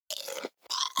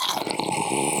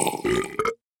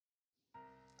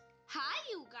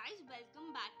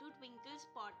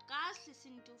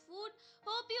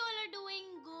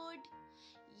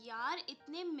यार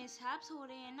इतने मिसहैप्स हो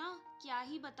रहे हैं ना, क्या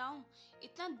ही बताऊं।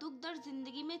 इतना दुख दर्द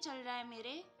जिंदगी में चल रहा है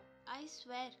मेरे। आई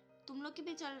स्वेयर तुम लोग के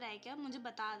भी चल रहा है क्या? मुझे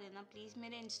बता देना प्लीज़,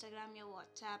 मेरे इंस्टाग्राम या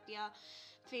व्हाट्सएप या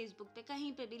फेसबुक पे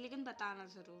कहीं पे भी, लेकिन बताना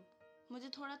ज़रूर। मुझे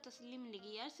थोड़ा तसल्ली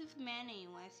मिलेगी यार, सिर्फ मैं नहीं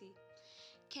हूँ ऐसी।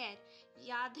 खैर,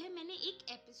 याद है मैंने एक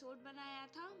एपिसोड बनाया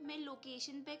था, मैं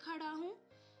लोकेशन पे खड़ा हूँ।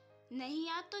 नहीं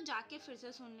याद तो जाके फिर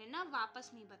से सुन लेना, वापस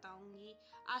नहीं बताऊंगी।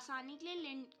 आसानी के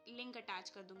लिए लिंक अटैच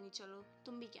कर दूंगी, चलो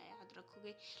तुम भी क्या याद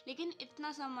रखोगे। लेकिन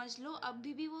इतना समझ लो,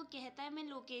 अभी भी वो कहता है मैं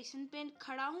लोकेशन पे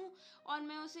खड़ा हूँ और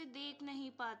मैं उसे देख नहीं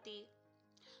पाती।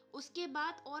 उसके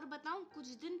बाद और बताऊं, कुछ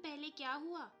दिन पहले क्या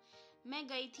हुआ। मैं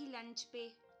गई थी लंच पे।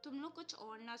 तुम लोग कुछ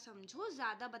और ना समझो,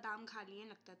 ज्यादा बादाम खा लिए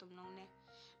लगता है तुम लोगों ने।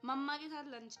 मम्मा के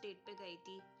साथ लंच डेट पे गई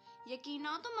थी। यकीन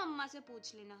ना हो तो मम्मा से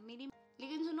पूछ लेना मेरी।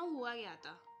 लेकिन सुनो, हुआ गया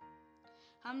था,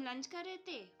 हम लंच कर रहे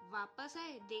थे, वापस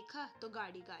आए, देखा तो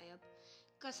गाड़ी गायब।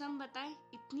 कसम बताएं,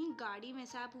 इतनी गाड़ी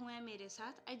मिसहैप हुआ है मेरे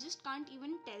साथ, I just can't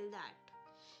even tell that.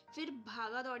 फिर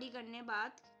भागा दौड़ी करने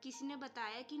बाद किसी ने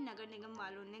बताया कि नगर निगम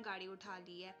वालों ने गाड़ी उठा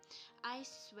ली है। आई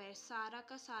स्वेयर सारा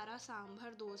का सारा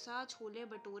सांभर, डोसा, छोले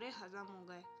भटूरे हजम हो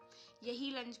गए।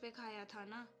 यही लंच पे खाया था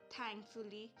ना।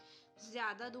 थैंकफुली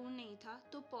ज्यादा दूर नहीं था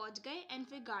तो पहुंच गए एंड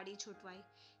फिर गाड़ी छुटवाई।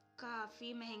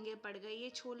 काफी महंगे पड़ गए ये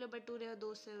छोले भटूरे और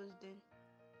डोसे उस दिन।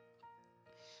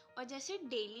 और जैसे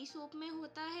डेली सोप में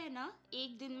होता है ना,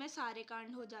 एक दिन में सारे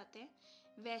कांड हो जाते हैं,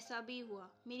 वैसा भी हुआ।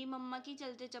 मेरी मम्मा की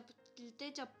चलते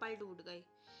चप्पल टूट गई।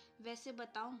 वैसे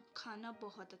बताऊं, खाना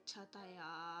बहुत अच्छा था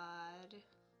यार,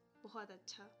 बहुत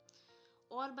अच्छा।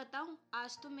 और बताऊं,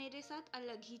 आज तो मेरे साथ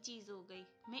अलग ही चीज हो गई।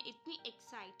 मैं इतनी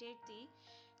एक्साइटेड थी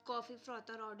कॉफी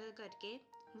फ्रॉथर ऑर्डर करके,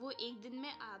 वो एक दिन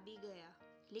में आ भी गया।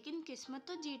 लेकिन किस्मत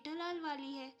तो जेठालाल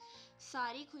वाली है,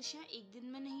 सारी खुशियां एक दिन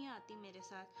में नहीं आती मेरे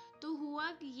साथ। तो हुआ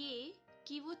ये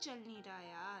कि वो चल नहीं रहा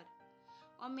यार,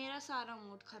 और मेरा सारा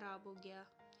मूड खराब हो गया।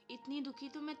 इतनी दुखी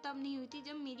तो मैं तब नहीं हुई थी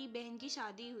जब मेरी बहन की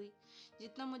शादी हुई,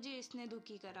 जितना मुझे इसने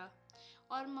दुखी करा।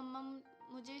 और मम्मा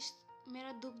मुझे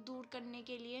मेरा दुख दूर करने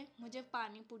के लिए मुझे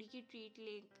पानी पूरी की ट्रीट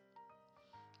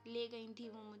ले गई थी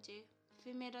वो मुझे।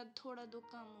 फिर मेरा थोड़ा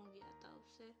दुख कम हो गया था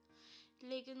उससे।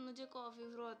 लेकिन मुझे कॉफी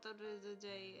फ्रॉथर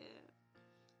चाहिए।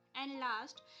 एंड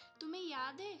लास्ट, तुम्हें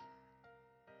याद है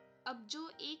अब जो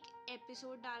एक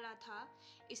एपिसोड डाला था,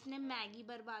 इसने मैगी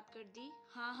बर्बाद कर दी।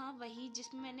 हाँ हाँ, वही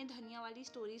जिसमें मैंने धनिया वाली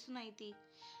स्टोरी सुनाई थी।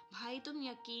 भाई तुम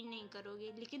यकीन नहीं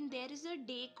करोगे, लेकिन there is a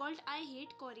day called I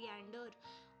hate coriander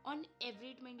on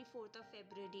every 24th of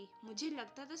February। मुझे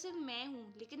लगता था सिर्फ मैं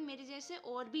हूँ, लेकिन मेरे जैसे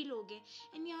और भी लोग हैं।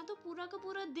 एंड यहाँ तो पूरा का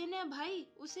पूरा दिन है भाई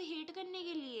उसे हेट करने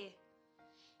के लिए।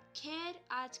 खैर,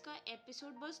 आज का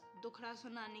एपिसोड बस दुखड़ा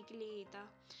सुनाने के लिए ही था।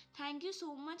 थैंक यू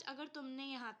सो मच अगर तुमने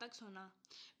यहाँ तक सुना।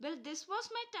 Well, this was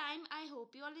my time. I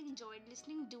hope you all enjoyed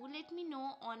listening. Do let me know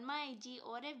on my IG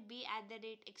or FB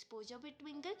 @exposure with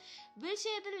We'll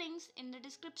share the links in the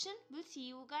description. We'll see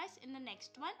you guys in the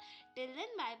next one. Till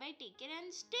then, bye bye, take care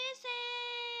and stay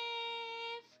safe.